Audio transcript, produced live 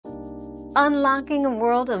unlocking a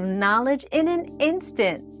world of knowledge in an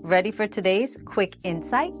instant. Ready for today's quick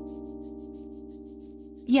insight?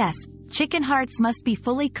 Yes, chicken hearts must be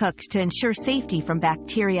fully cooked to ensure safety from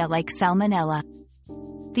bacteria like Salmonella.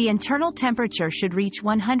 The internal temperature should reach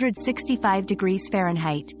 165 degrees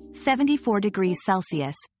Fahrenheit, 74 degrees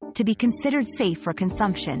Celsius, to be considered safe for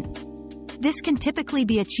consumption. This can typically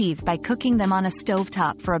be achieved by cooking them on a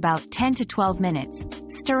stovetop for about 10 to 12 minutes,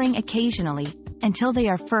 stirring occasionally, until they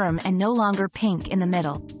are firm and no longer pink in the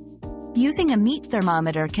middle. Using a meat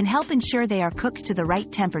thermometer can help ensure they are cooked to the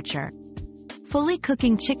right temperature. Fully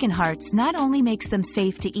cooking chicken hearts not only makes them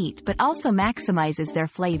safe to eat but also maximizes their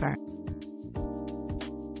flavor.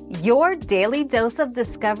 Your daily dose of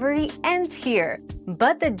discovery ends here,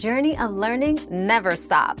 but the journey of learning never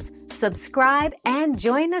stops. Subscribe and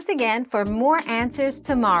join us again for more answers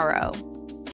tomorrow.